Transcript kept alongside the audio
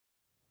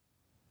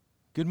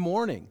Good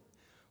morning.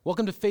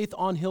 Welcome to Faith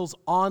on Hill's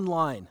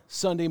online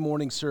Sunday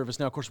morning service.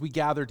 Now, of course, we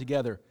gather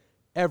together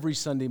every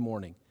Sunday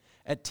morning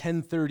at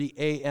 10:30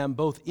 a.m.,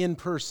 both in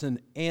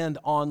person and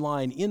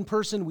online. In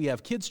person, we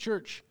have kids'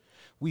 church.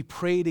 We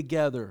pray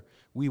together.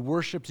 We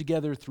worship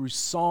together through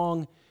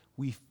song.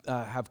 We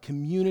have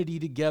community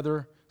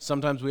together.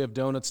 Sometimes we have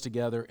donuts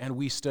together, and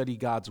we study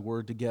God's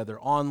Word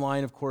together.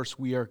 Online, of course,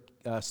 we are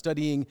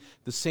studying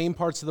the same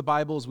parts of the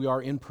Bible as we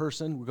are in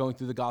person. We're going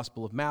through the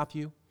Gospel of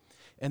Matthew.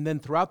 And then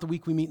throughout the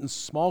week, we meet in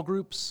small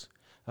groups.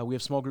 We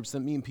have small groups that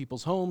meet in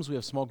people's homes. We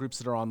have small groups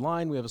that are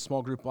online. We have a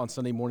small group on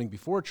Sunday morning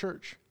before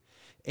church.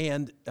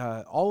 And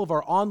all of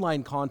our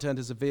online content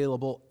is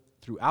available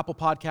through Apple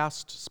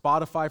Podcasts,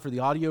 Spotify for the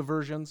audio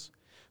versions.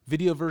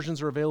 Video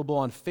versions are available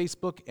on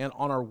Facebook and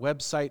on our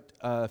website,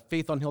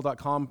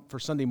 faithonhill.com, for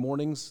Sunday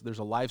mornings. There's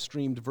a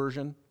live-streamed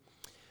version.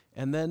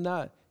 And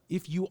then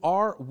if you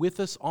are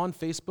with us on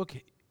Facebook,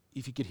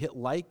 if you could hit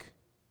like,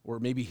 or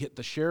maybe hit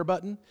the share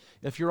button.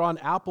 If you're on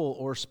Apple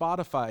or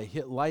Spotify,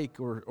 hit like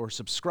or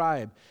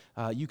subscribe.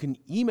 You can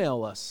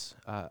email us,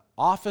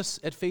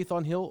 office@Faith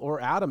on Hill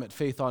or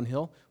Adam@Faith on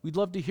Hill. We'd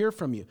love to hear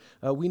from you.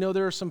 We know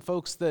there are some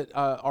folks that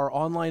are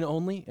online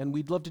only, and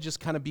we'd love to just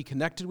kind of be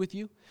connected with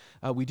you.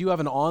 We do have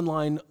an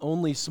online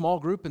only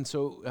small group, and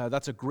so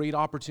that's a great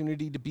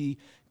opportunity to be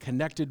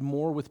connected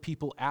more with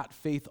people at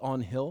Faith on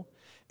Hill.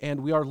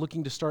 And we are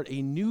looking to start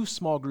a new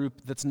small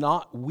group that's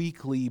not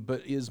weekly,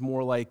 but is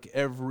more like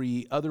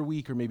every other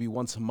week or maybe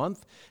once a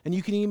month. And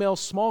you can email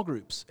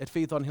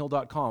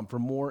smallgroups@faithonhill.com for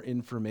more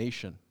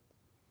information.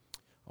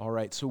 All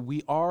right, so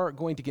we are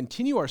going to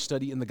continue our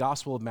study in the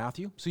Gospel of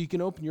Matthew. So you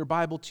can open your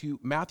Bible to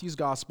Matthew's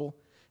Gospel,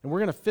 and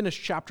we're going to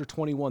finish chapter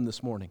 21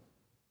 this morning.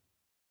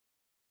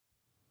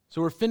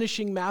 So we're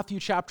finishing Matthew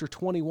chapter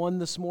 21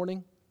 this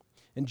morning,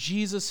 and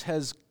Jesus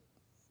has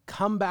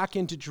come back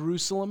into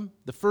Jerusalem.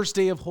 The first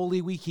day of Holy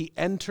Week, he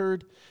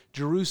entered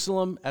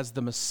Jerusalem as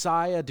the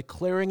Messiah,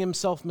 declaring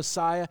himself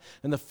Messiah.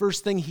 And the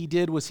first thing he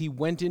did was he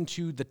went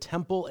into the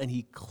temple and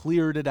he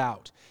cleared it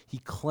out. He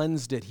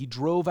cleansed it. He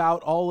drove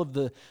out all of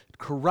the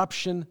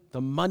corruption,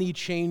 the money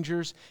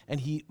changers,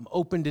 and he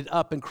opened it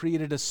up and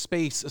created a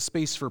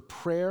space for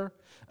prayer,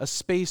 a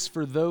space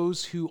for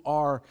those who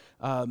are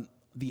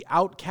the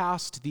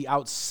outcast, the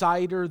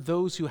outsider,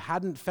 those who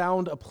hadn't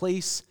found a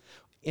place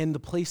in the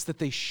place that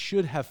they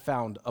should have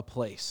found a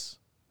place.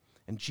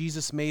 And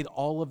Jesus made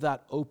all of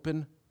that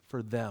open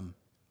for them.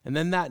 And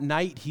then that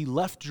night, he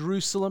left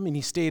Jerusalem and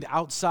he stayed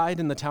outside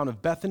in the town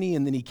of Bethany,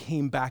 and then he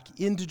came back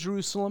into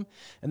Jerusalem.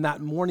 And that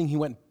morning, he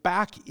went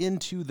back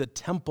into the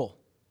temple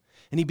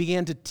and he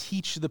began to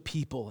teach the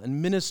people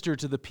and minister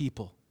to the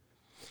people.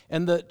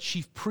 And the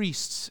chief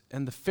priests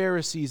and the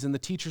Pharisees and the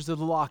teachers of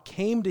the law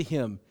came to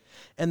him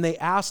and they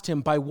asked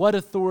him, "By what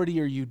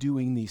authority are you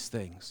doing these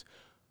things?"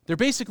 They're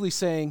basically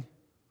saying,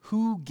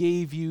 "Who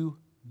gave you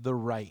the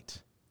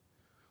right?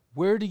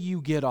 Where do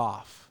you get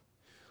off?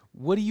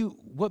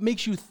 What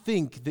makes you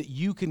think that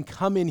you can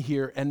come in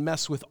here and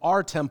mess with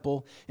our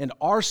temple and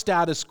our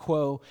status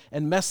quo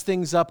and mess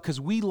things up because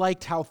we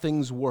liked how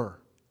things were?"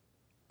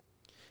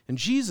 And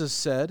Jesus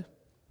said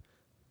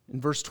in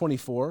verse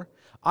 24,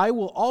 "I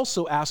will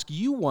also ask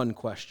you one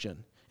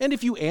question, and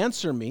if you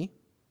answer me,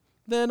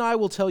 then I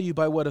will tell you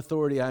by what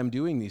authority I am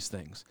doing these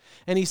things."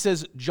 And he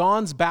says,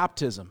 John's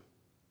baptism,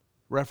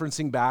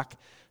 referencing back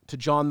to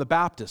John the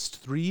Baptist.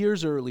 3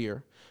 years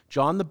earlier,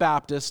 John the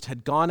Baptist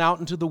had gone out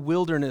into the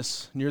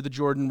wilderness near the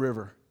Jordan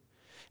River,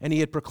 and he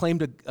had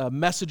proclaimed a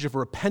message of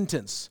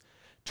repentance.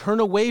 Turn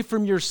away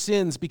from your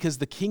sins because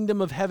the kingdom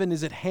of heaven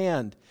is at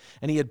hand.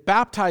 And he had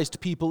baptized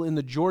people in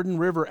the Jordan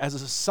River as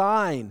a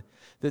sign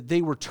that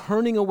they were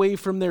turning away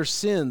from their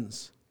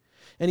sins.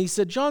 And he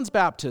said, John's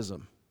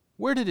baptism,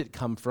 where did it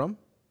come from?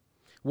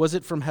 Was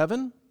it from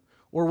heaven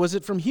or was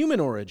it from human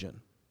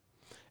origin?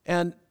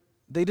 And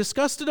they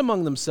discussed it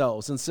among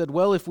themselves and said,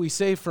 well, if we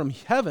say from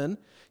heaven,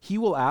 he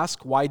will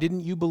ask, why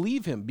didn't you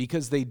believe him?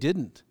 Because they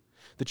didn't.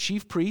 The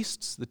chief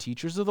priests, the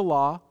teachers of the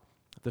law,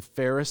 the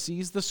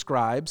Pharisees, the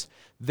scribes,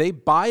 they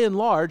by and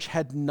large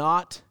had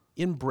not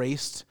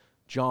embraced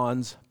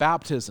John's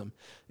baptism.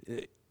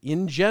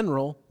 In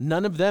general,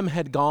 none of them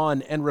had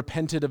gone and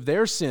repented of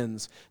their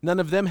sins. None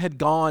of them had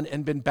gone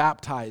and been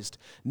baptized.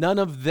 None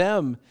of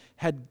them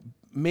had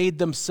made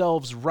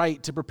themselves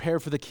right to prepare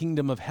for the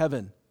kingdom of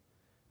heaven.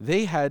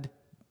 They had,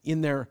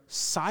 in their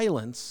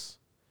silence,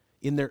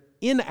 in their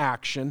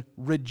inaction,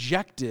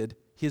 rejected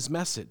his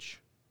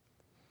message.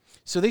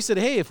 So they said,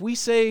 hey, if we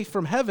say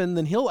from heaven,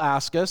 then he'll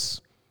ask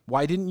us,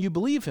 why didn't you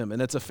believe him? And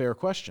that's a fair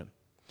question.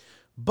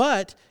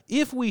 But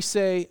if we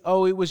say,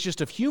 oh, it was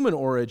just of human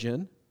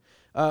origin,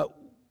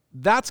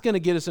 that's going to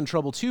get us in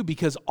trouble too,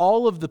 because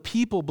all of the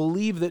people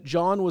believe that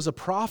John was a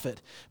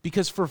prophet,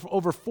 because for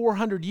over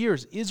 400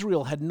 years,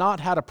 Israel had not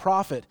had a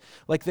prophet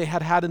like they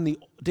had in the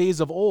days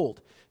of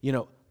old. You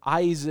know,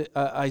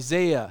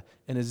 Isaiah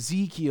and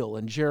Ezekiel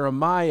and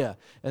Jeremiah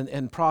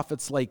and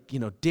prophets like,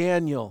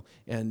 Daniel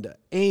and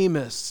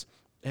Amos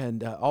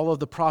all of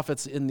the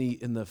prophets in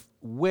the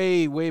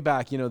way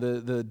back,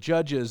 the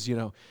judges,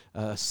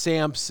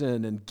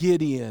 Samson and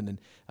Gideon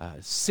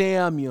and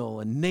Samuel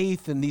and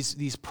Nathan,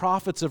 these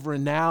prophets of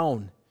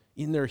renown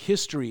in their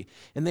history.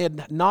 And they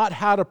had not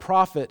had a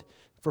prophet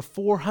for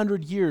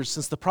 400 years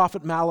since the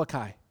prophet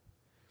Malachi.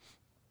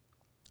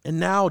 And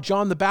now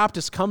John the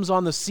Baptist comes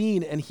on the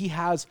scene, and he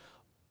has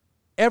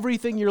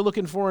everything you're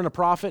looking for in a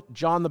prophet,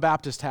 John the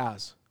Baptist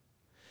has.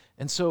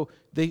 And so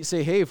they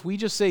say, hey, if we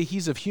just say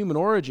he's of human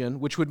origin,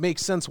 which would make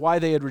sense why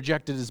they had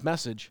rejected his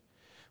message,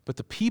 but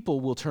the people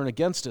will turn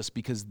against us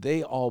because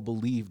they all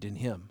believed in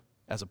him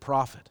as a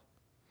prophet.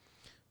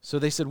 So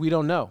they said, we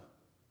don't know.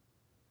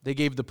 They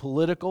gave the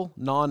political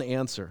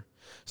non-answer.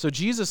 So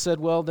Jesus said,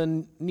 well,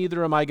 then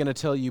neither am I going to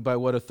tell you by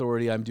what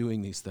authority I'm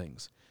doing these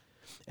things.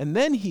 And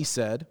then he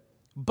said,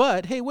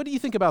 but hey, what do you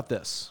think about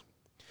this?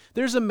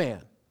 There's a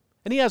man,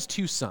 and he has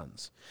 2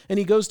 sons. And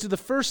he goes to the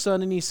first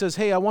son and he says,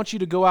 hey, I want you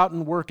to go out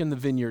and work in the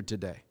vineyard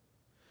today.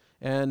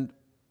 And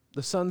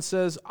the son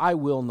says, I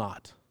will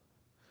not.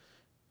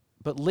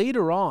 But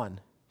later on,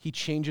 he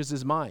changes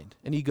his mind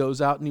and he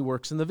goes out and he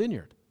works in the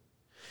vineyard.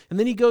 And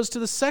then he goes to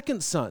the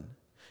second son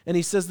and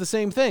he says the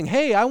same thing.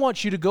 Hey, I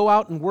want you to go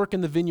out and work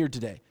in the vineyard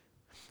today.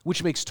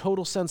 Which makes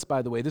total sense,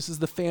 by the way. This is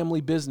the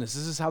family business.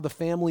 This is how the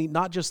family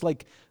not just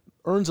like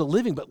earns a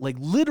living, but like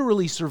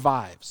literally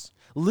survives,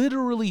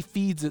 literally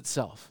feeds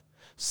itself.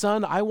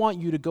 Son, I want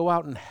you to go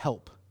out and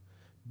help.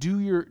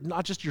 Do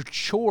not just your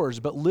chores,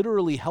 but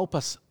literally help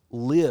us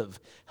live,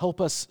 help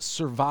us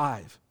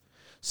survive.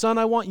 Son,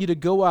 I want you to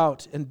go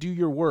out and do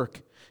your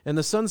work. And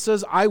the son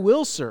says, I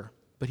will, sir,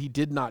 but he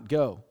did not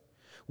go.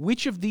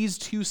 Which of these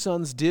 2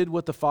 sons did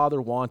what the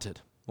father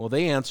wanted? Well,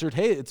 they answered,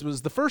 hey, it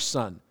was the first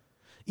son.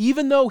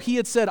 Even though he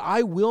had said,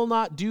 I will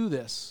not do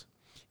this,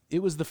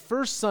 it was the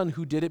first son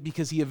who did it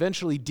because he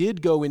eventually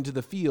did go into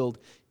the field.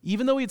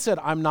 Even though he had said,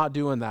 I'm not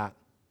doing that,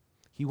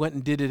 he went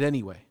and did it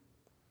anyway.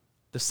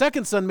 The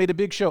second son made a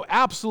big show.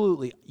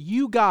 Absolutely,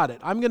 you got it.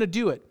 I'm going to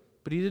do it.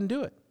 But he didn't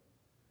do it.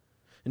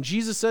 And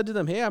Jesus said to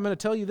them, hey, I'm going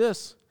to tell you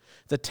this.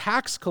 The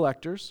tax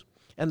collectors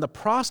and the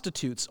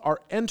prostitutes are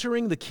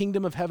entering the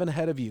kingdom of heaven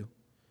ahead of you.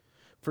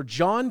 For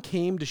John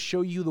came to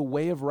show you the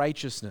way of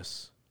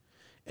righteousness,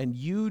 and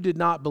you did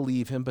not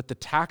believe him, but the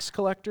tax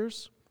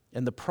collectors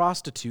and the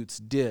prostitutes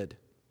did.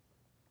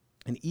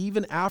 And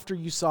even after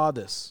you saw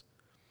this,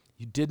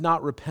 you did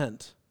not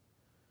repent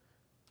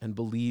and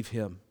believe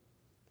him.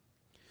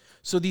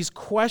 So these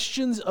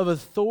questions of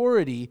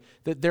authority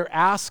that they're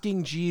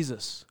asking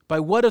Jesus, by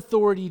what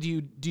authority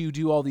do you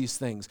do all these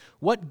things?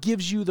 What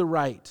gives you the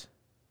right?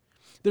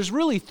 There's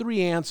really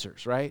 3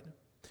 answers, right?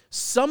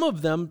 Some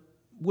of them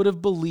would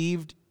have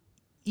believed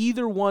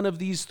either one of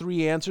these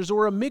 3 answers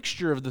or a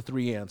mixture of the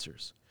 3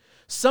 answers.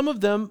 Some of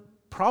them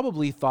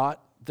probably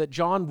thought that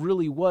John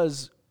really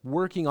was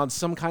working on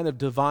some kind of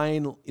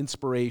divine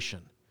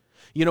inspiration.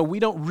 We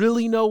don't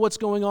really know what's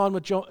going on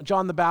with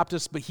John the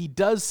Baptist, but he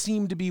does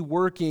seem to be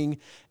working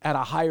at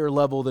a higher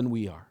level than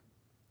we are.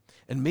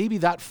 And maybe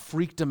that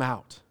freaked him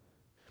out.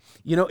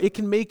 It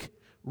can make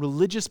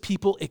religious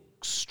people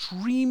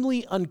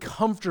extremely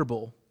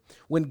uncomfortable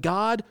when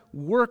God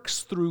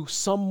works through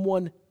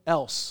someone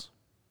else.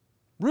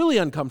 Really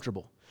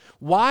uncomfortable.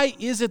 Why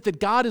is it that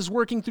God is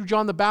working through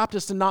John the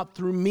Baptist and not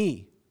through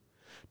me?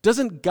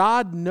 Doesn't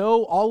God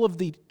know all of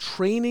the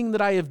training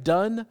that I have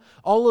done,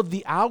 all of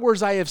the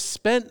hours I have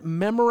spent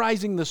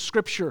memorizing the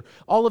Scripture,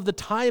 all of the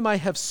time I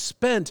have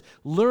spent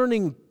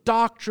learning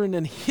doctrine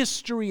and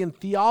history and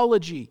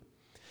theology?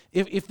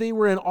 If they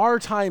were in our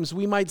times,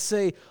 we might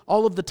say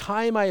all of the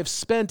time I have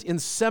spent in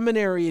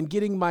seminary and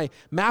getting my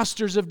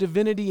Master's of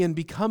Divinity and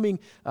becoming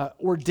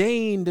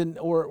ordained and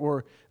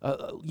or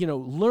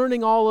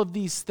learning all of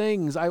these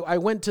things. I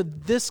went to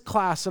this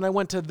class and I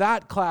went to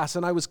that class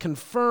and I was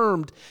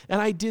confirmed and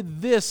I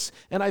did this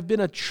and I've been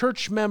a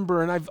church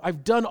member and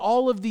I've done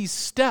all of these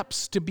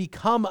steps to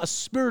become a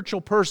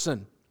spiritual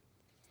person.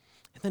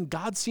 And then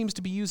God seems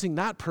to be using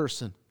that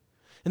person,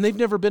 and they've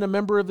never been a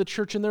member of the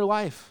church in their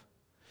life.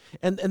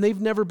 And they've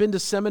never been to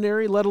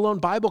seminary, let alone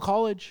Bible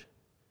college.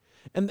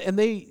 And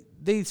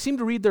they seem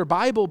to read their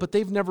Bible, but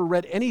they've never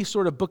read any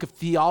sort of book of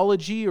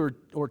theology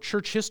or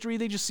church history.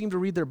 They just seem to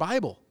read their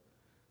Bible.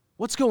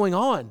 What's going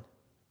on?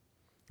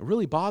 It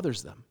really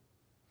bothers them.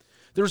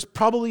 There's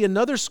probably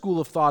another school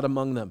of thought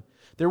among them.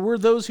 There were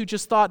those who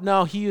just thought,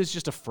 no, he is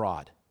just a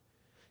fraud.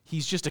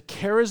 He's just a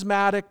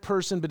charismatic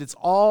person, but it's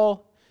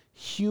all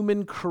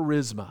human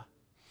charisma.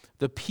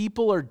 The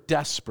people are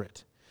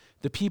desperate.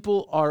 The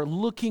people are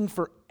looking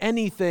for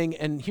anything,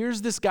 and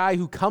here's this guy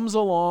who comes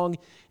along,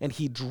 and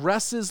he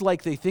dresses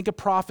like they think a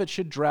prophet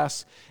should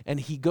dress, and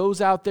he goes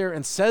out there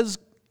and says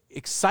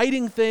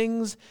exciting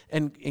things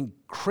and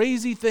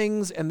crazy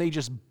things, and they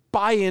just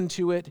buy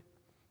into it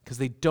because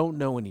they don't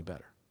know any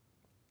better.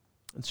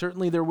 And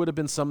certainly there would have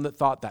been some that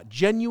thought that,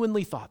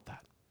 genuinely thought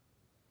that.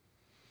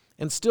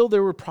 And still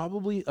there were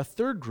probably a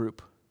third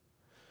group,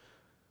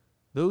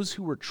 those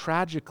who were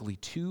tragically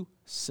too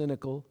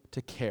cynical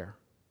to care.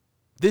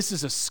 This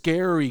is a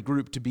scary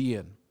group to be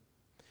in.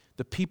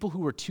 The people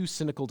who are too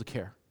cynical to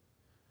care.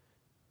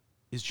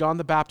 Is John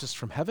the Baptist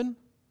from heaven,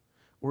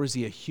 or is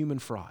he a human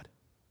fraud?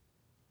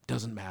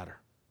 Doesn't matter.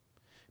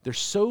 They're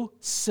so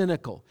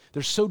cynical,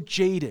 they're so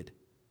jaded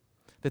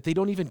that they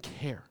don't even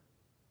care.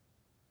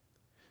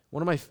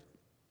 One of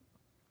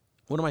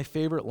my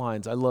favorite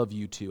lines, I love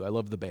U2. I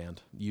love the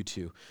band,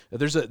 U2.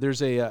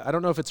 There's a I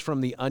don't know if it's from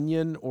The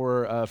Onion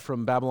or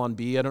from Babylon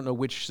Bee. I don't know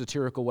which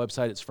satirical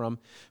website it's from,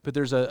 but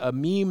there's a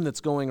meme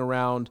that's going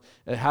around,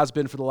 it has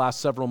been for the last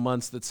several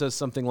months, that says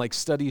something like,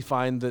 study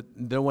find that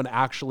no one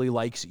actually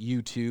likes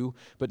U2,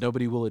 but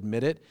nobody will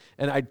admit it.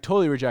 And I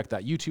totally reject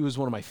that. U2 is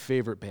one of my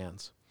favorite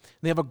bands.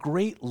 And they have a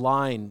great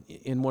line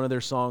in one of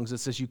their songs that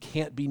says, "You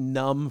can't be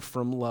numb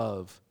from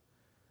love.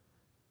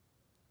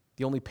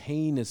 The only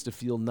pain is to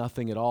feel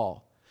nothing at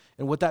all."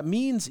 And what that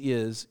means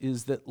is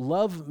that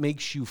love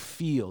makes you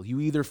feel. You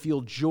either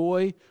feel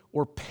joy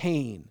or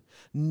pain.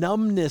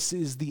 Numbness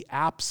is the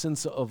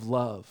absence of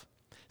love.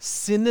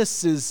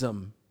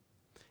 Cynicism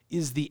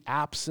is the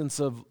absence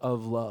of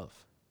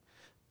love.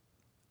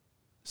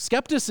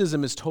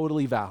 Skepticism is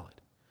totally valid.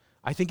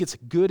 I think it's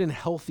good and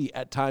healthy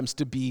at times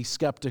to be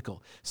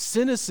skeptical.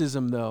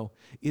 Cynicism, though,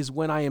 is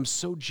when I am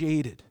so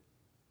jaded,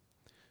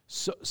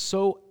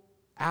 so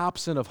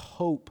absent of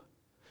hope,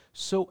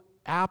 so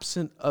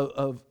absent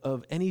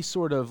of any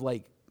sort of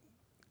like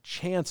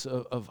chance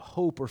of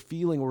hope or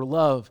feeling or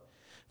love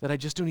that I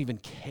just don't even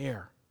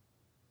care.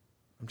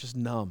 I'm just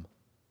numb.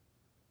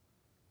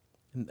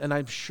 And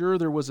I'm sure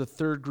there was a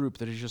third group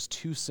that is just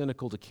too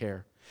cynical to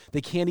care.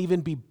 They can't even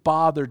be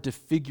bothered to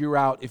figure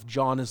out if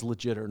John is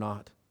legit or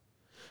not.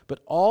 But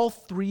all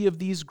three of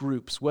these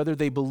groups, whether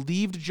they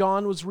believed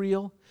John was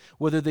real,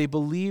 whether they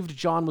believed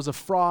John was a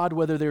fraud,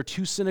 whether they're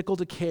too cynical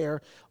to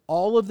care,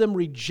 all of them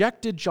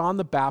rejected John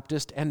the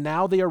Baptist, and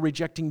now they are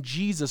rejecting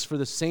Jesus for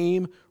the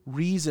same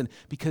reason,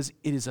 because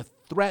it is a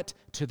threat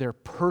to their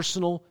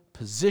personal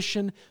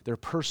position, their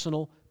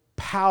personal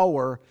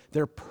power,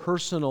 their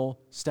personal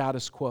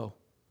status quo.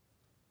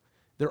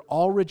 They're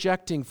all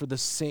rejecting for the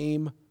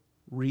same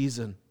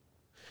reason.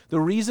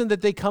 The reason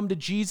that they come to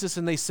Jesus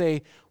and they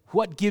say,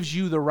 "What gives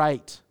you the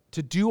right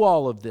to do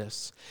all of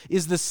this?"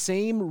 is the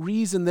same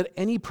reason that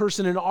any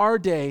person in our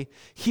day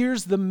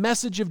hears the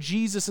message of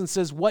Jesus and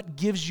says, "What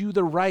gives you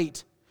the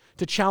right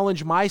to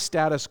challenge my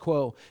status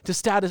quo,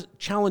 to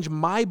challenge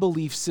my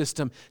belief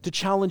system, to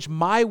challenge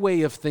my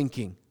way of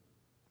thinking?"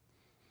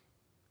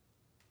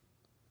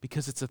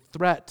 Because it's a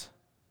threat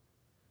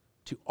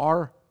to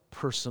our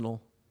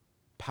personal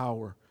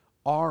power,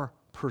 our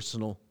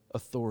personal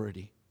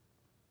authority.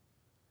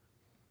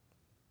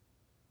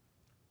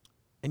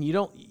 And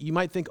you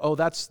might think, "Oh,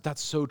 that's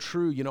so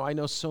true. You know, I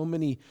know so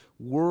many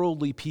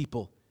worldly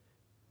people,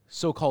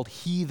 so-called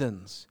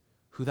heathens,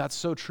 who that's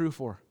so true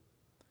for."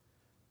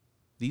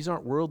 These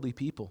aren't worldly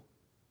people.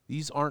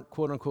 These aren't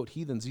quote-unquote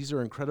heathens. These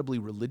are incredibly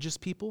religious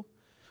people.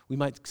 We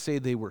might say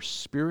they were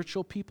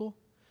spiritual people.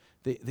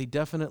 They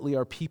definitely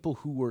are people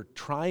who were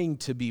trying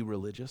to be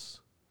religious.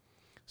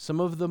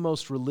 Some of the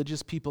most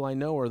religious people I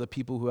know are the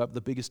people who have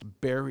the biggest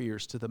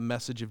barriers to the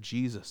message of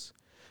Jesus,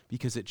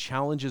 because it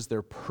challenges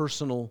their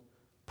personal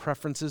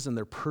preferences and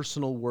their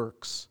personal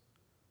works.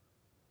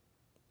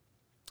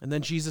 And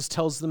then Jesus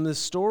tells them this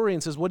story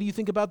and says, "What do you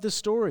think about this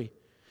story?"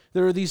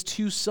 There are these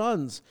two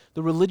sons.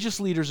 The religious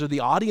leaders are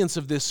the audience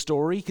of this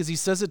story, because he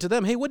says it to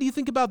them. "Hey, what do you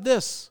think about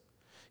this?"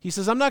 He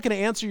says, "I'm not going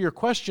to answer your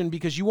question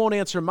because you won't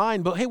answer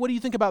mine, but hey, what do you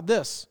think about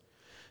this?"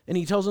 And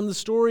he tells them the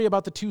story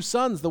about the two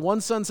sons. The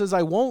one son says,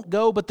 "I won't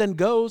go," but then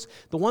goes.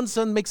 The one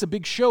son makes a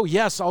big show.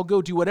 "Yes, I'll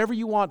go do whatever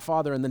you want,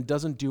 Father," and then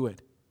doesn't do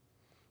it.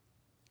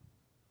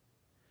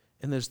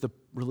 And there's the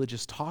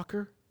religious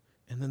talker,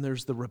 and then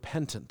there's the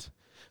repentant.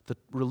 The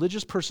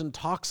religious person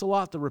talks a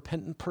lot, the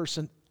repentant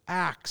person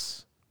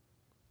acts.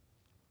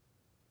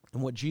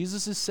 And what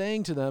Jesus is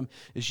saying to them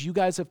is, you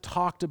guys have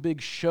talked a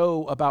big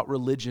show about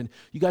religion.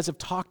 You guys have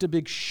talked a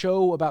big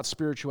show about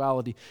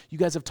spirituality. You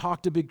guys have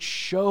talked a big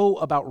show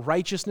about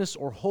righteousness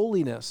or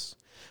holiness.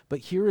 But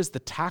here is the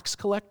tax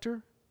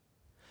collector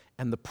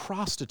and the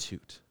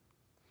prostitute.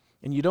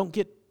 And you don't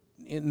get,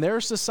 in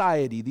their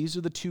society, these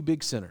are the two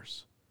big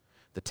sinners,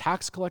 the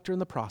tax collector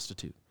and the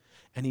prostitute.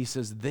 And he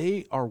says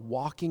they are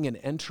walking and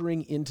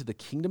entering into the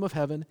kingdom of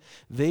heaven.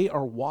 They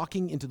are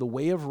walking into the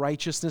way of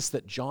righteousness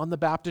that John the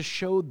Baptist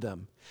showed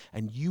them,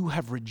 and you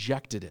have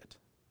rejected it.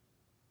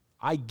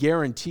 I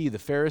guarantee the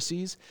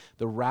Pharisees,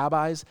 the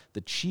rabbis,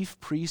 the chief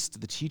priests,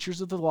 the teachers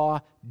of the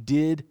law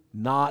did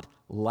not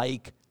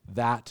like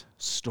that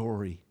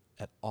story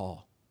at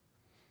all,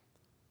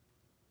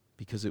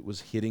 because it was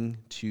hitting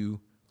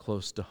too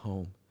close to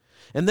home.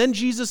 And then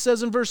Jesus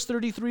says in verse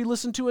 33,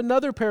 listen to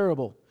another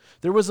parable.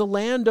 There was a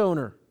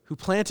landowner who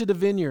planted a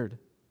vineyard,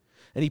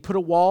 and he put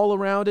a wall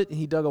around it, and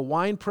he dug a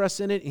wine press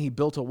in it, and he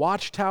built a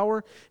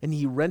watchtower, and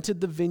he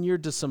rented the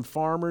vineyard to some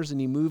farmers, and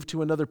he moved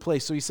to another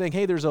place. So he's saying,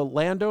 hey, there's a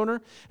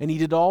landowner, and he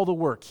did all the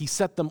work. He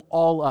set them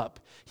all up.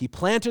 He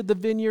planted the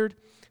vineyard.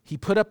 He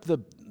put up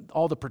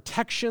all the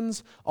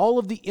protections, all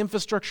of the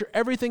infrastructure.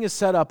 Everything is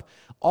set up.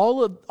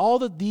 All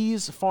of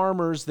these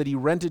farmers that he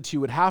rented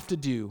to would have to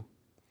do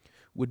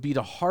would be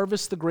to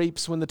harvest the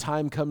grapes when the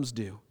time comes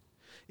due.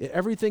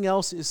 Everything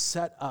else is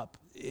set up.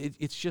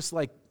 It's just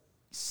like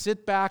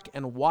sit back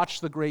and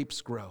watch the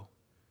grapes grow.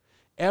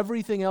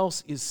 Everything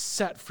else is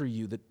set for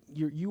you, that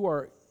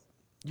you're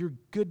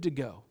good to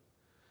go.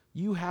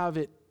 You have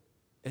it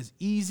as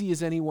easy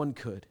as anyone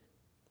could.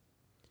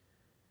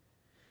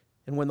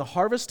 And when the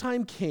harvest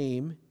time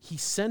came, he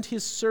sent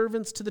his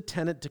servants to the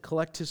tenant to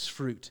collect his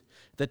fruit.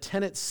 The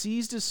tenant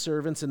seized his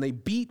servants, and they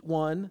beat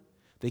one,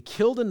 they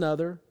killed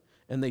another,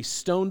 and they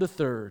stoned a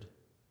third.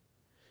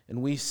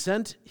 And we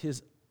sent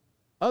his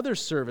other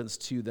servants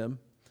to them,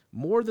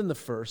 more than the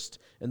first,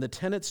 and the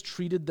tenants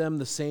treated them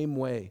the same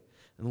way.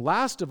 And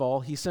last of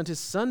all, he sent his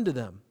son to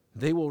them.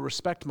 They will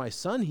respect my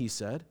son, he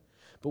said.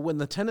 But when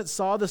the tenants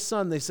saw the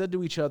son, they said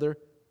to each other,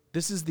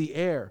 this is the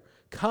heir.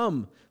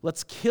 Come,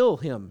 let's kill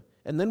him,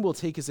 and then we'll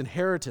take his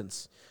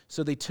inheritance.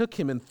 So they took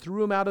him and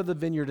threw him out of the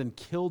vineyard and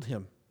killed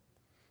him.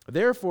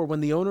 Therefore,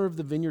 when the owner of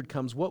the vineyard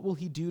comes, what will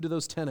he do to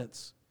those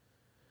tenants?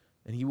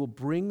 And he will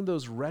bring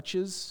those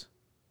wretches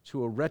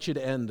to a wretched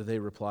end, they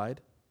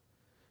replied.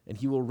 And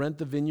he will rent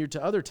the vineyard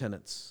to other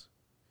tenants,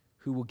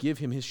 who will give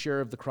him his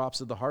share of the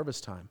crops of the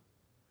harvest time.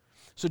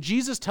 So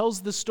Jesus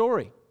tells this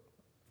story.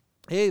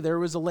 Hey, there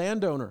was a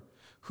landowner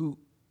who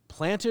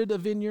planted a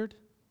vineyard,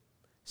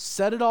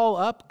 set it all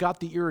up, got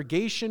the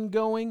irrigation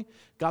going,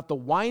 got the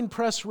wine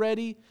press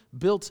ready,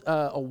 built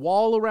a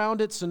wall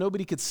around it so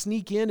nobody could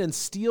sneak in and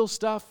steal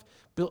stuff,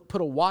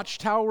 put a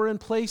watchtower in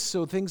place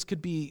so things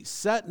could be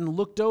set and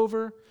looked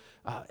over.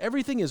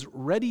 Everything is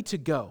ready to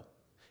go.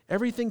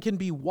 Everything can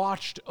be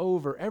watched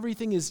over.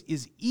 Everything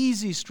is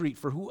easy street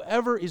for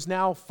whoever is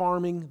now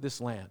farming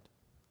this land.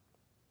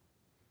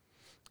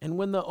 And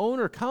when the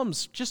owner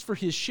comes just for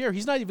his share,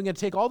 he's not even going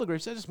to take all the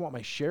grapes. I just want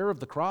my share of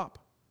the crop.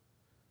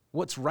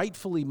 What's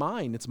rightfully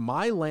mine. It's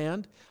my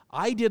land.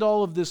 I did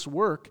all of this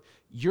work.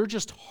 You're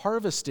just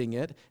harvesting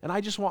it, and I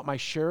just want my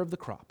share of the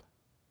crop.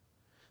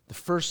 The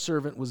first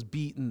servant was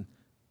beaten.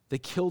 They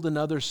killed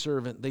another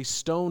servant. They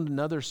stoned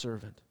another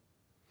servant.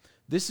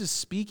 This is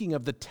speaking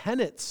of the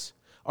tenants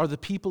are the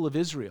people of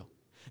Israel.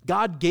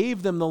 God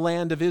gave them the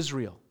land of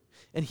Israel,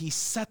 and he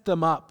set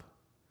them up.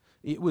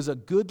 It was a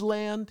good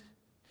land.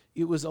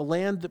 It was a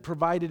land that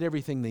provided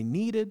everything they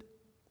needed,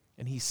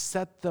 and he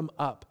set them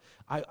up.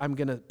 I'm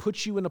going to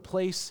put you in a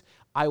place.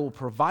 I will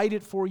provide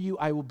it for you.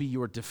 I will be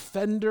your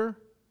defender.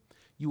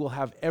 You will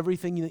have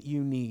everything that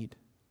you need.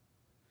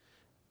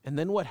 And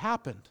then what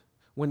happened?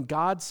 When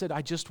God said,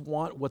 I just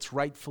want what's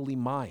rightfully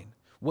mine,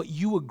 what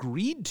you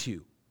agreed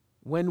to,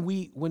 when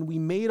we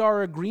made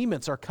our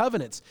agreements, our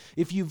covenants.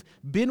 If you've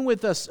been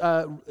with us,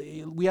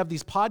 we have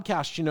these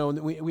podcasts, and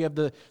we have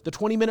the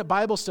 20-minute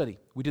Bible study.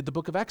 We did the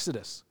book of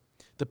Exodus.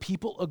 The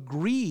people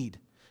agreed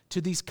to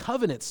these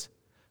covenants.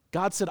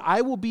 God said,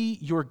 I will be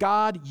your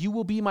God, you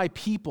will be my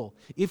people.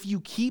 If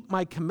you keep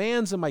my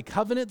commands and my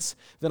covenants,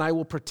 then I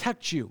will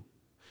protect you.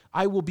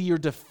 I will be your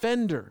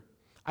defender.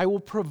 I will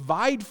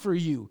provide for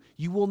you.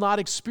 You will not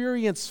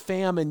experience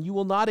famine. You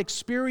will not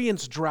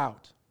experience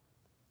drought.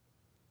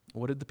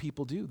 What did the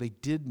people do? They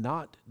did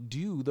not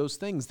do those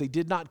things. They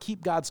did not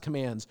keep God's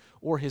commands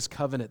or his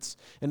covenants.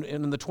 And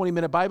in the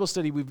 20-minute Bible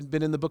study, we've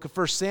been in the book of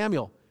 1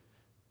 Samuel.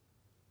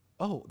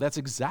 Oh, that's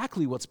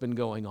exactly what's been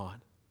going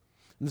on.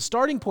 In the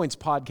Starting Points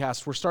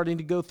podcast, we're starting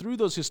to go through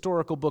those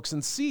historical books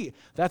and see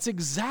that's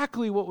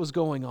exactly what was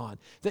going on,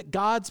 that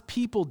God's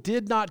people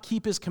did not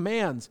keep his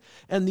commands.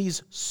 And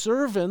these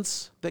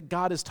servants that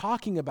God is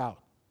talking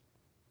about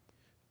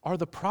are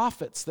the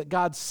prophets that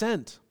God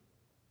sent.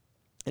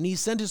 And he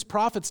sent his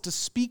prophets to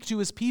speak to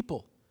his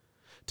people,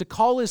 to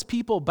call his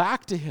people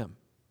back to him.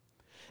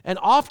 And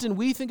often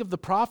we think of the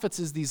prophets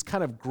as these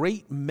kind of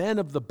great men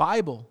of the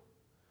Bible,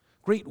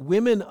 great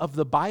women of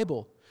the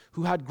Bible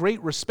who had great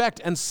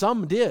respect, and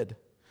some did.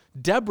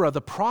 Deborah,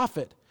 the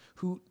prophet,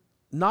 who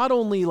not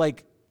only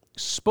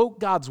spoke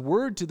God's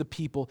word to the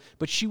people,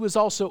 but she was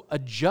also a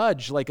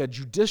judge, like a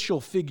judicial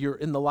figure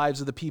in the lives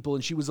of the people,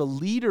 and she was a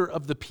leader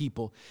of the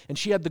people, and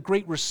she had the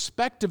great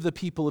respect of the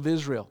people of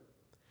Israel.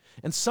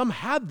 And some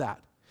had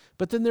that,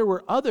 but then there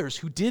were others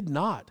who did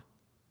not.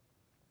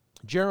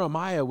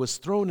 Jeremiah was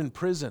thrown in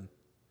prison.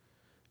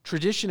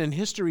 Tradition and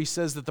history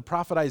says that the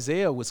prophet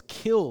Isaiah was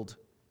killed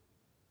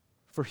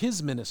for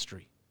his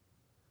ministry.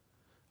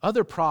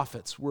 Other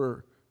prophets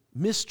were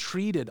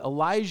mistreated.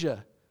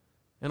 Elijah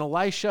and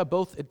Elisha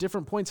both at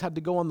different points had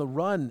to go on the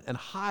run and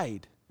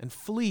hide and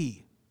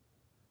flee.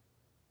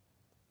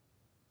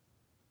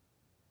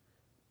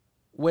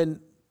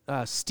 When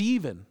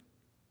Stephen,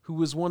 who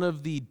was one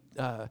of the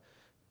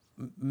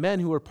men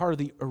who were part of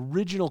the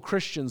original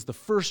Christians, the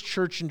first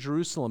church in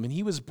Jerusalem, and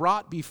he was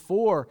brought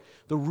before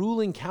the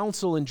ruling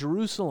council in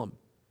Jerusalem,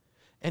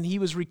 and he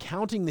was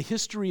recounting the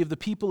history of the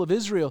people of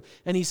Israel,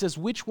 and he says,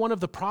 which one of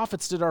the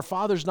prophets did our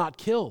fathers not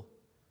kill?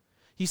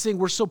 He's saying,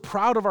 we're so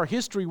proud of our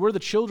history. We're the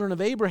children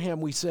of Abraham,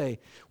 we say.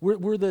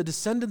 We're the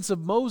descendants of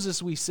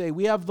Moses, we say.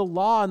 We have the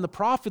law and the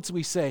prophets,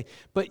 we say.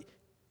 But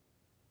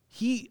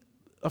he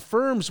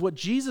affirms what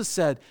Jesus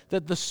said,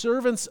 that the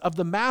servants of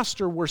the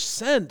master were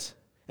sent,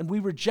 and we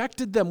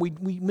rejected them.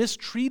 We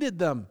mistreated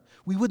them.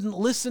 We wouldn't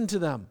listen to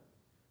them.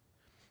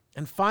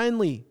 And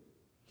finally,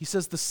 He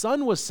says the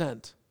Son was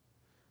sent,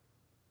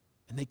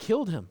 and they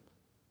killed him,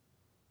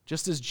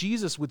 just as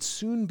Jesus would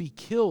soon be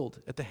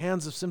killed at the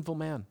hands of sinful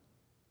man.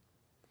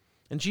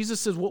 And Jesus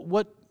says,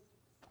 what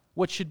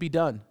should be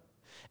done?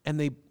 And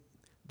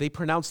they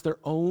pronounce their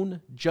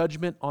own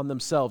judgment on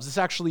themselves. This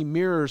actually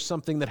mirrors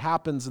something that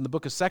happens in the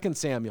book of 2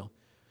 Samuel,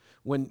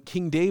 when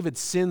King David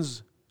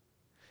sins,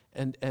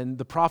 and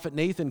the prophet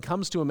Nathan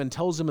comes to him and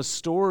tells him a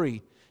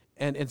story,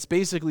 and it's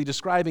basically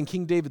describing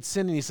King David's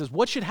sin, and he says,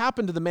 what should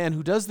happen to the man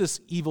who does this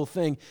evil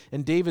thing?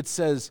 And David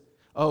says,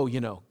 oh,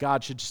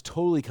 God should just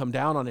totally come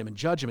down on him and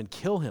judge him and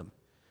kill him.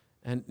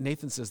 And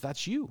Nathan says,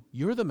 that's you.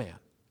 You're the man.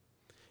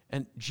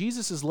 And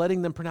Jesus is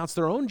letting them pronounce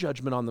their own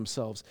judgment on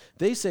themselves.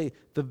 They say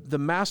the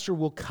master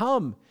will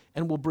come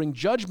and will bring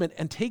judgment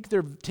and take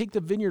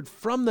the vineyard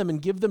from them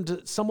and give them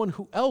to someone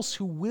else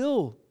who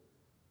will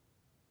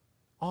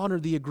honor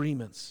the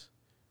agreements.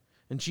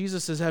 And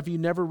Jesus says, have you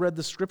never read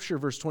the scripture,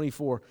 verse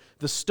 24?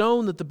 The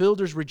stone that the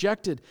builders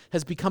rejected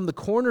has become the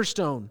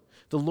cornerstone.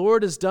 The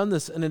Lord has done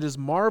this, and it is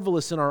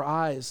marvelous in our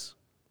eyes.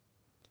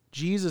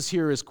 Jesus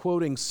here is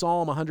quoting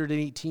Psalm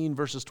 118,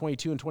 verses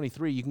 22 and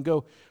 23. You can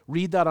go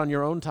read that on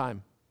your own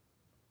time.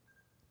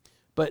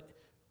 But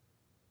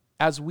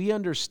as we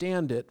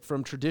understand it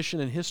from tradition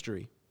and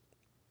history,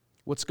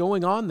 what's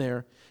going on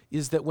there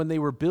is that when they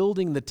were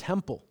building the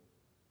temple,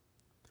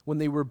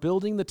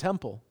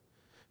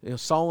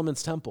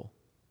 Solomon's temple,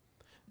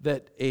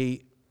 that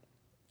a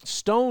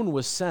stone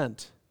was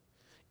sent,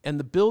 and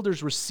the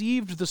builders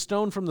received the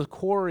stone from the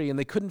quarry, and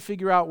they couldn't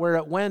figure out where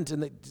it went,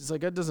 and it's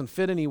like, it doesn't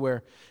fit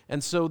anywhere.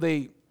 And so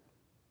they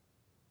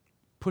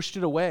pushed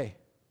it away.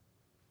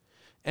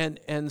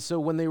 And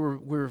so when they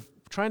were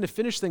trying to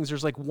finish things,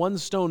 there's like one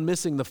stone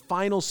missing, the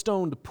final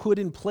stone to put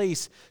in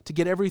place to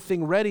get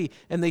everything ready.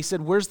 And they said,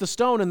 where's the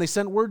stone? And they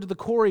sent word to the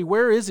quarry,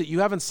 where is it?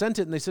 You haven't sent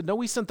it. And they said, no,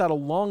 we sent that a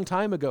long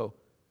time ago.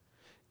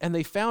 And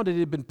they found it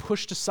had been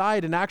pushed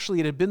aside, and actually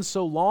it had been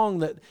so long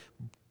that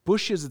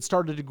bushes had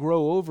started to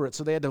grow over it,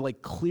 so they had to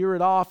clear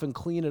it off and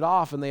clean it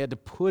off, and they had to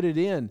put it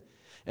in.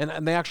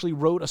 And they actually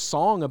wrote a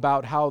song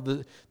about how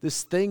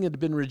this thing had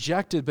been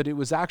rejected, but it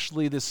was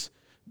actually this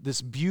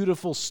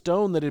beautiful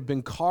stone that had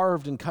been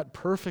carved and cut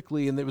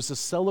perfectly, and it was a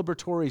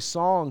celebratory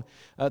song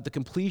at the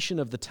completion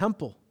of the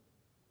temple.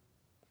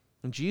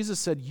 And Jesus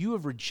said, you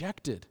have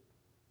rejected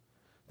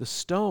the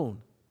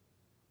stone,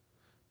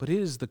 but it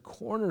is the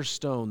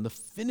cornerstone, the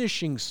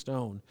finishing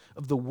stone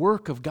of the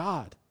work of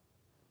God.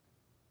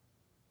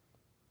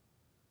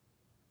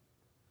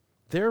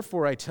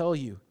 Therefore, I tell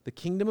you, the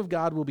kingdom of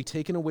God will be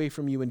taken away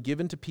from you and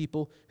given to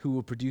people who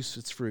will produce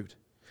its fruit.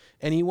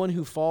 Anyone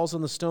who falls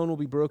on the stone will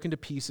be broken to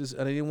pieces,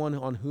 and anyone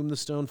on whom the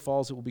stone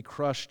falls, it will be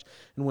crushed.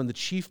 And when the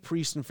chief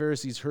priests and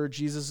Pharisees heard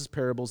Jesus'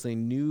 parables, they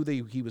knew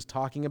he was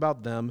talking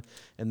about them,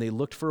 and they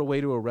looked for a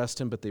way to arrest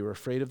him, but they were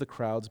afraid of the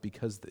crowds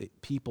because the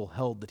people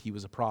held that he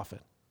was a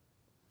prophet.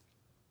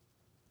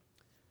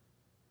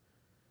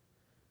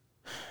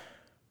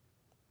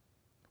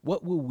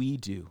 What will we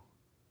do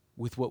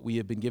with what we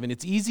have been given?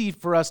 It's easy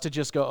for us to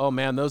just go, oh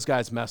man, those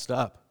guys messed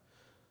up.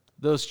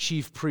 Those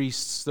chief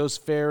priests, those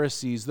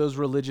Pharisees, those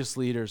religious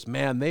leaders,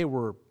 man, they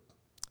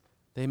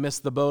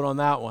missed the boat on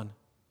that one.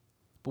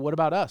 But what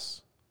about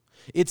us?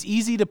 It's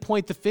easy to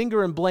point the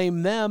finger and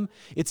blame them.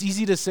 It's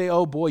easy to say,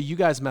 oh boy, you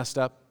guys messed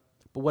up.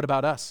 But what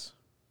about us?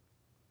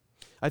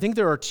 I think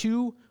there are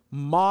two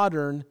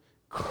modern,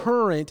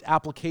 current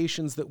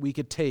applications that we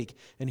could take,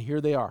 and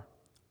here they are.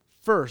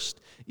 First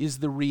is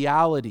the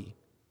reality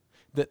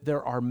that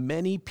there are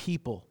many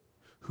people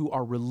who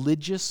are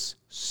religious,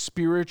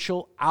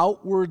 spiritual,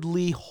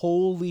 outwardly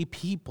holy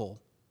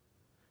people,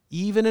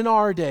 even in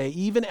our day,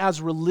 even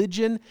as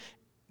religion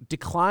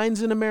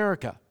declines in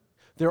America,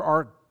 there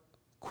are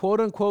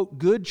quote-unquote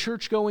good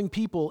church-going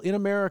people in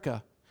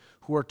America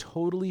who are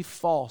totally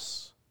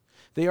false.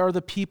 They are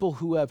the people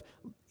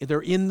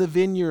they're in the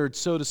vineyard,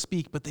 so to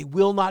speak, but they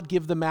will not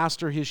give the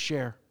master his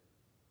share.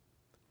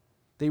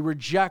 They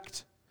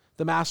reject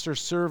the master's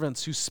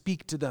servants who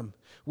speak to them,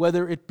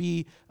 whether it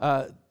be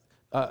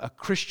a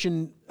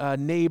Christian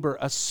neighbor,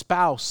 a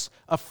spouse,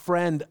 a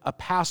friend, a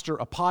pastor,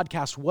 a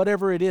podcast,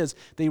 whatever it is,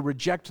 they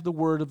reject the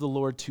word of the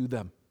Lord to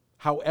them,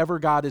 however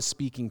God is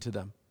speaking to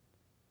them.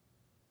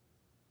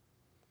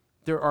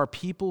 There are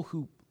people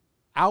who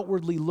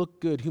outwardly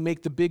look good, who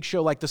make the big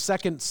show, like the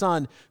second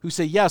son, who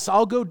say, yes,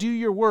 I'll go do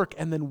your work,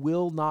 and then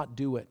will not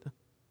do it.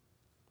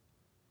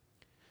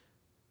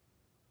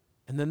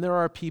 And then there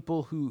are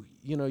people who,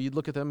 you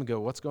look at them and go,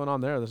 what's going on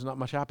there? There's not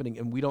much happening.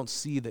 And we don't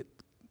see that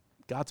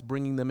God's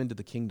bringing them into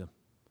the kingdom.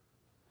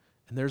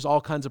 And there's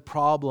all kinds of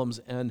problems,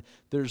 and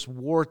there's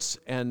warts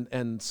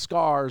and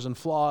scars and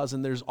flaws,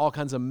 and there's all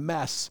kinds of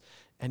mess,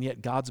 and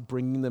yet God's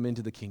bringing them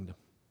into the kingdom.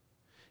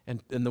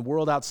 And the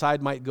world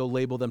outside might go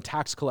label them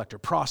tax collector,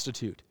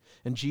 prostitute.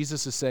 And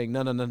Jesus is saying,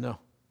 no.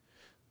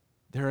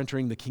 They're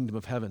entering the kingdom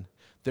of heaven.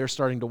 They're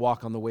starting to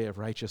walk on the way of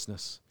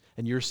righteousness.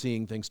 And you're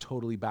seeing things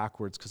totally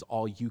backwards because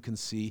all you can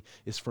see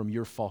is from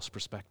your false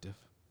perspective.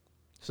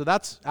 So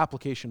that's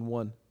application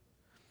one.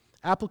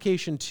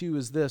 Application two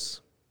is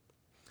this.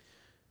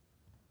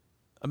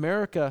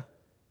 America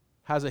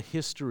has a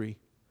history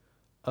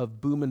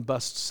of boom and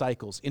bust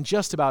cycles in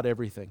just about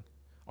everything.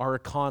 Our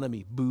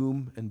economy,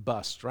 boom and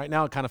bust. Right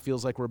now it kind of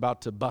feels like we're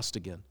about to bust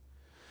again.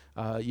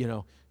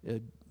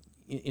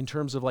 In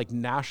terms of like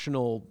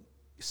national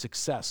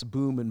success,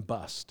 boom and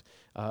bust.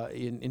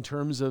 In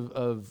terms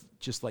of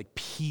just like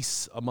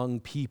peace among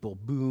people,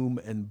 boom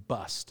and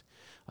bust.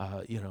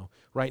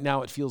 Right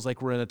now it feels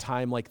like we're in a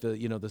time like the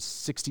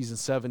 60s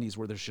and 70s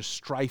where there's just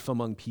strife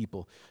among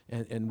people.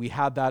 And we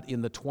had that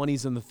in the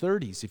 20s and the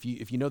 30s.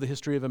 If you know the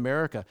history of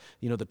America,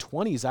 the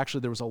 20s,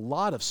 actually there was a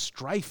lot of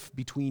strife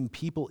between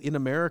people in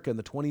America in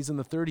the 20s and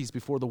the 30s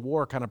before the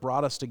war kind of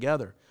brought us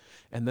together.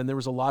 And then there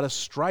was a lot of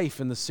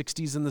strife in the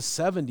 60s and the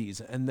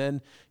 70s. And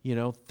then,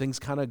 things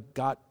kind of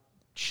got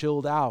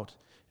chilled out.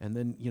 And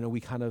then,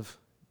 we kind of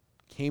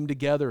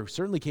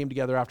certainly came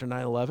together after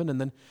 9/11,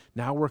 and then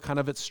now we're kind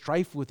of at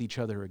strife with each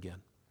other again.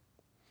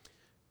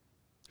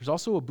 There's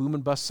also a boom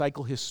and bust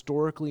cycle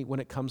historically when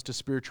it comes to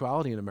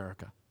spirituality in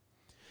America.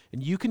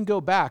 And you can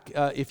go back,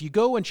 if you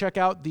go and check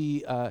out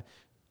the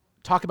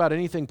Talk About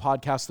Anything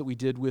podcast that we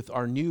did with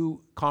our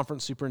new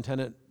conference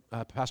superintendent,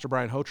 Pastor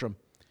Brian Hotram,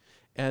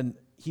 and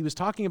he was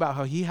talking about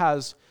how he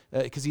has,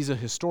 because he's a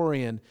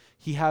historian,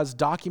 he has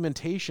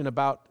documentation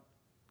about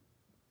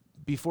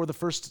before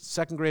the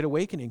second Great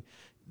Awakening,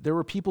 there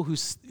were people who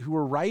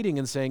were writing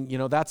and saying,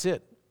 that's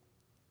it.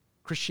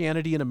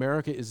 Christianity in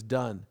America is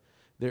done.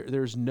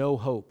 There's no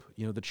hope.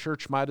 The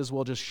church might as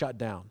well just shut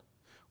down,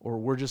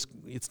 or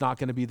it's not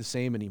going to be the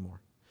same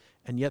anymore.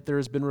 And yet there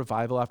has been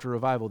revival after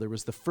revival. There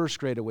was the first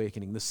Great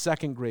Awakening, the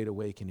second Great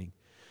Awakening,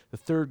 the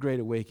third Great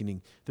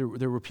Awakening. There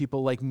were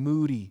people like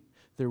Moody.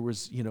 There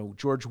was,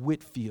 George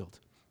Whitefield.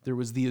 There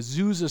was the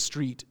Azusa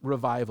Street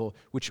revival,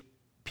 which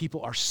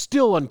people are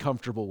still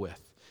uncomfortable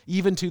with.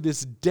 Even to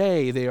this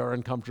day, they are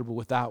uncomfortable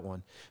with that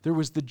one. There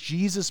was the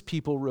Jesus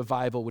People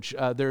revival, which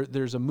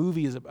there's a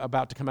movie is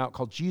about to come out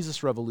called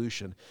Jesus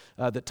Revolution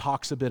that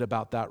talks a bit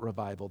about that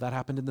revival. That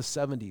happened in the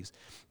 70s.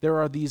 There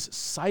are these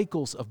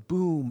cycles of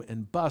boom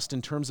and bust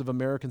in terms of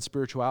American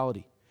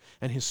spirituality.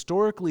 And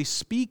historically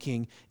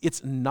speaking,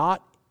 it's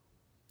not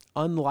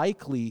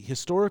unlikely,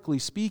 historically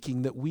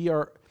speaking, that we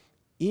are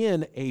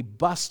in a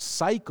bust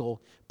cycle,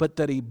 but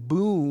that a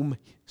boom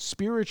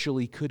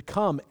spiritually could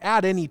come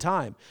at any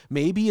time.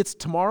 Maybe it's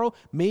tomorrow,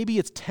 maybe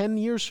it's 10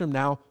 years from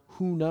now,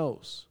 who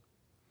knows?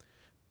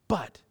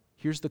 But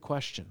here's the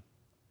question.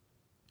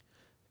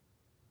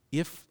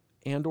 If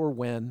and or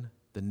when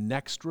the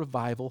next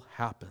revival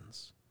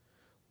happens,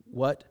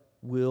 what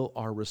will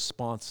our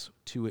response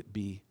to it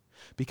be?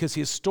 Because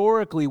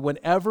historically,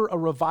 whenever a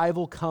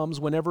revival comes,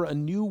 whenever a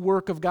new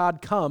work of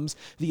God comes,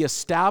 the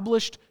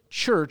established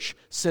church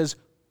says,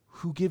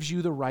 who gives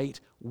you the right?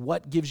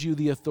 What gives you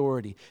the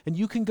authority? And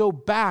you can go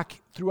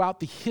back throughout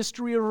the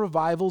history of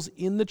revivals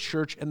in the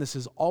church, and this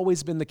has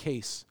always been the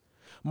case.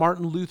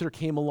 Martin Luther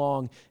came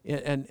along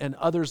and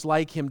others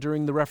like him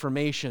during the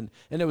Reformation,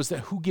 and it was that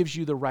who gives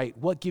you the right?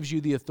 What gives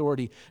you the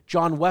authority?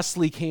 John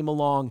Wesley came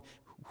along.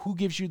 Who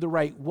gives you the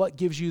right? What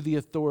gives you the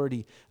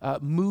authority?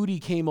 Moody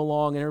came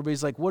along, and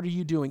everybody's like, what are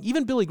you doing?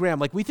 Even Billy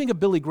Graham, we think of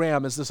Billy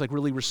Graham as this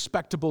really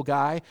respectable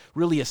guy,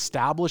 really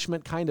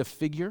establishment kind of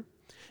figure.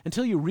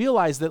 Until you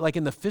realize that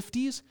in the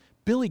 50s,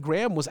 Billy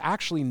Graham was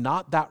actually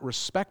not that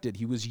respected.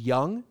 He was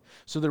young,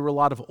 so there were a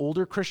lot of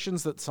older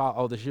Christians that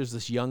saw, here's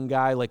this young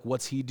guy,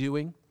 what's he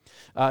doing?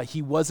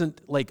 He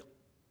wasn't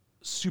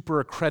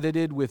super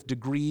accredited with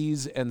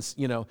degrees, and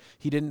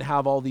he didn't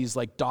have all these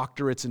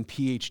doctorates and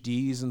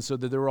PhDs, and so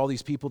there were all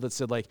these people that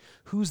said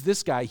who's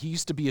this guy? He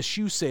used to be a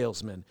shoe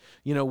salesman.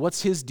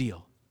 What's his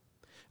deal?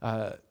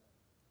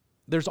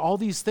 There's all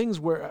these things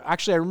where,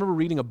 actually I remember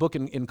reading a book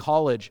in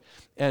college,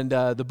 and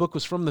the book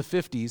was from the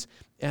 50s,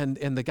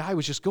 and the guy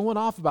was just going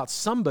off about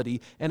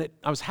somebody, and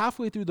I was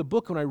halfway through the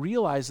book when I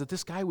realized that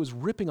this guy was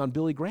ripping on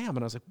Billy Graham, and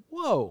I was like,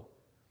 whoa.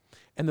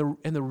 And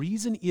the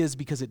reason is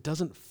because it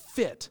doesn't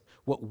fit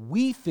what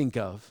we think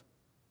of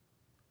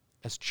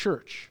as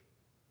church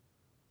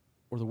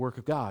or the work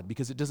of God,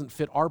 because it doesn't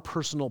fit our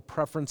personal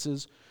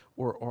preferences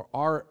or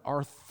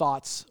our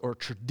thoughts or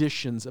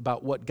traditions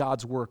about what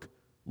God's work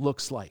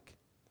looks like.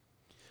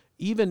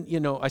 Even,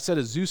 I said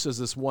Azusa is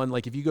this one,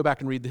 if you go back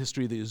and read the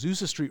history of the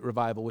Azusa Street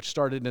revival, which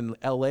started in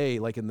LA,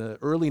 in the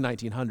early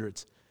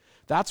 1900s,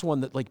 that's one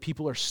that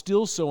people are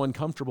still so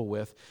uncomfortable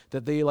with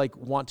that they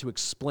want to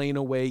explain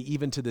away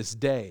even to this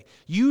day.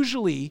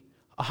 Usually,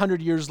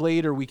 100 years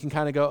later, we can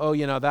kind of go,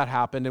 oh, that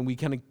happened,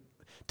 and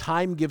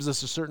time gives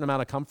us a certain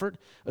amount of comfort.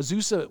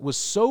 Azusa was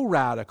so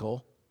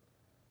radical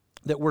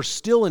that we're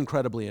still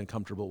incredibly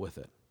uncomfortable with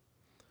it.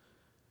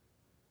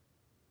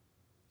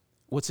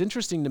 What's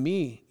interesting to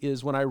me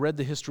is when I read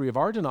the history of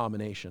our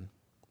denomination,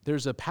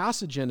 there's a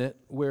passage in it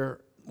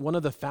where one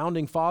of the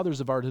founding fathers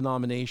of our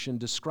denomination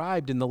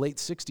described in the late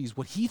 60s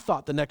what he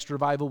thought the next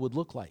revival would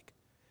look like.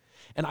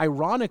 And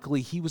ironically,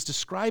 he was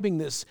describing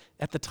this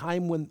at the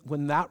time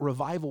when that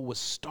revival was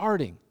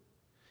starting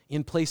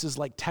in places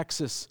like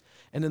Texas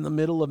and in the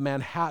middle of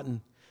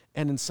Manhattan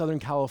and in Southern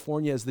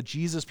California as the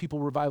Jesus People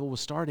revival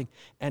was starting.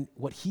 And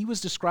what he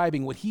was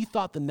describing, what he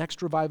thought the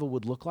next revival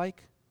would look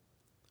like,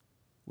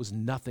 was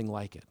nothing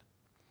like it.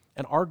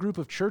 And our group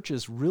of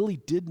churches really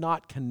did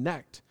not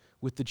connect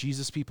with the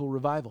Jesus People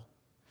revival.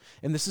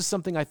 And this is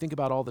something I think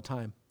about all the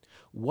time.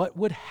 What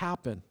would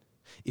happen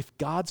if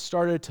God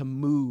started to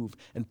move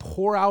and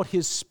pour out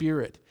his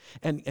Spirit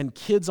and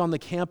kids on the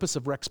campus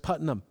of Rex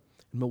Putnam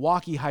and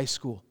Milwaukee High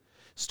School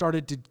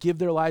started to give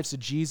their lives to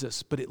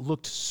Jesus, but it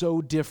looked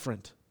so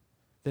different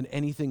than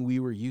anything we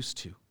were used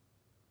to?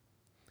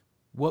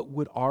 What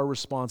would our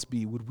response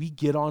be? Would we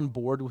get on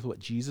board with what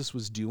Jesus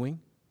was doing?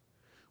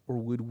 Or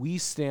would we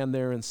stand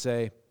there and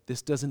say,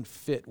 this doesn't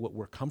fit what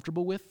we're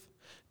comfortable with?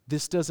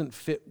 This doesn't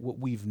fit what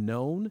we've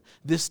known?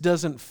 This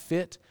doesn't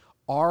fit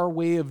our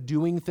way of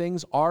doing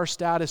things, our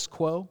status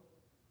quo?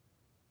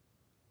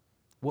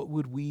 What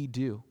would we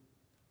do?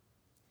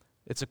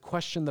 It's a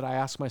question that I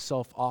ask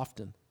myself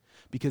often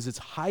because it's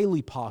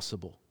highly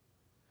possible.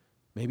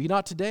 Maybe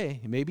not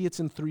today, maybe it's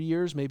in 3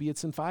 years, maybe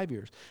it's in 5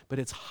 years, but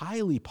it's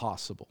highly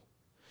possible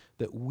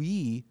that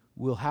we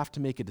will have to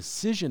make a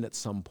decision at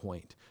some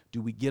point.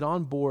 Do we get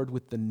on board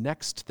with the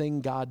next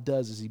thing God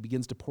does as he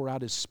begins to pour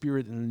out his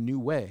Spirit in a new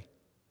way?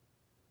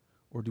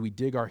 Or do we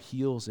dig our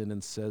heels in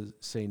and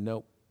say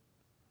no,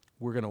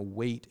 we're going to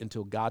wait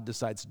until God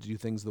decides to do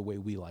things the way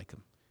we like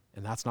them?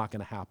 And that's not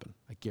going to happen.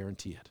 I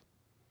guarantee it.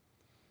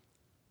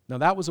 Now,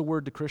 that was a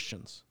word to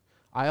Christians.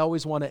 I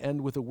always want to end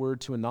with a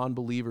word to a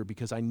non-believer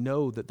because I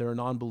know that there are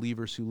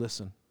non-believers who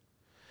listen.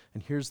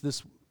 And here's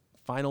this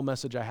final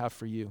message I have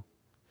for you.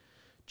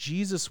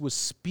 Jesus was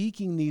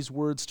speaking these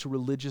words to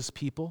religious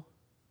people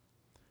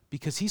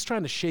because he's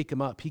trying to shake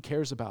them up. He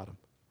cares about them.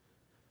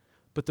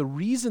 But the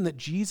reason that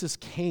Jesus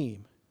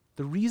came,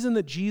 the reason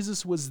that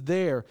Jesus was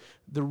there,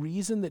 the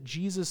reason that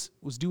Jesus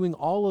was doing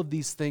all of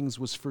these things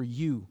was for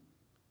you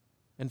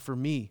and for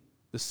me,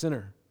 the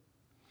sinner.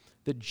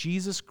 That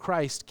Jesus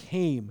Christ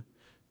came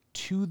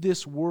to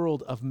this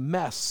world of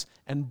mess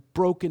and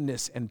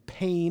brokenness and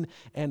pain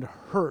and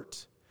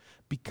hurt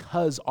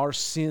because our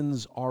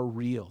sins are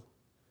real.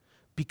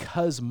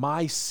 Because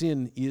my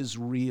sin is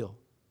real.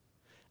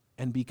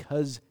 And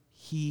because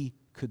he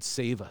could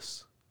save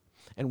us.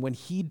 And when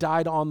he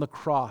died on the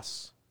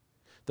cross,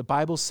 the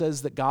Bible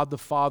says that God the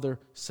Father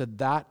said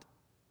that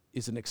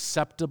is an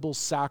acceptable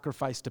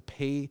sacrifice to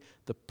pay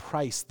the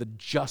price, the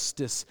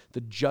justice,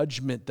 the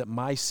judgment that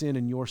my sin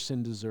and your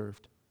sin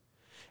deserved.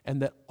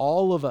 And that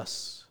all of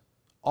us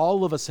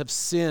have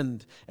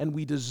sinned and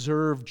we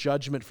deserve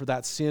judgment for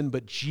that sin,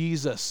 but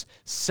Jesus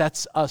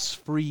sets us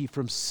free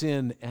from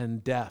sin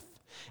and death.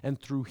 And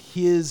through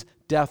his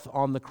death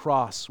on the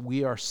cross,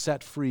 we are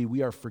set free,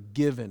 we are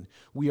forgiven,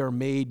 we are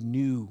made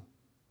new.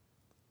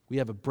 We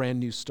have a brand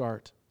new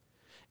start.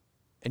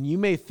 And you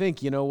may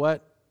think, you know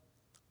what?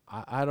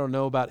 I don't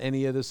know about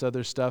any of this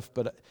other stuff,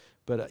 but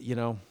you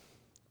know,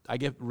 I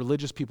get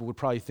religious people would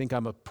probably think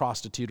I'm a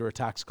prostitute or a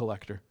tax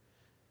collector.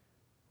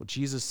 Well,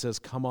 Jesus says,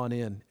 come on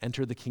in,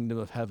 enter the kingdom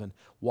of heaven,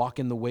 walk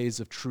in the ways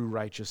of true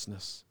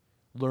righteousness.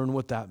 Learn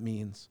what that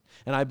means.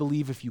 And I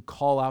believe if you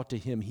call out to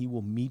him, he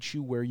will meet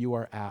you where you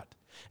are at.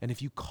 And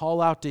if you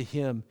call out to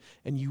him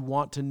and you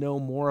want to know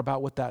more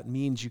about what that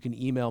means, you can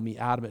email me,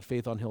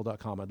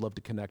 adam@faithonhill.com. I'd love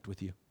to connect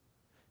with you.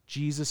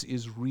 Jesus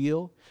is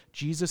real.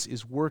 Jesus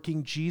is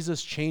working.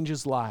 Jesus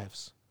changes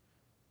lives.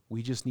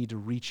 We just need to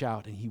reach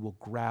out and he will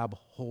grab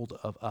hold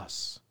of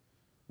us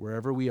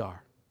wherever we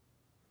are.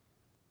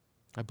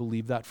 I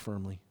believe that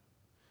firmly.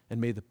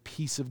 And may the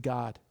peace of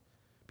God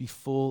be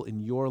full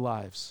in your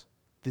lives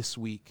this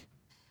week,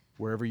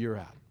 wherever you're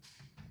at.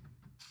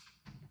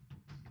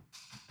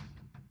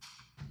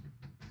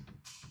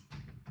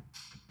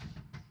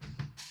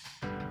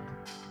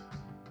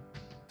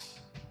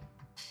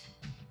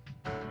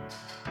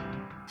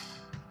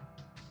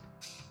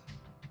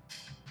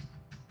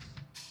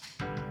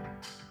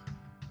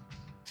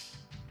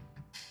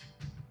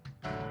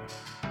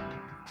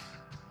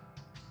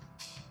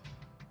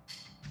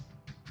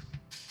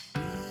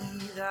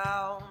 Be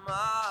thou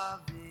my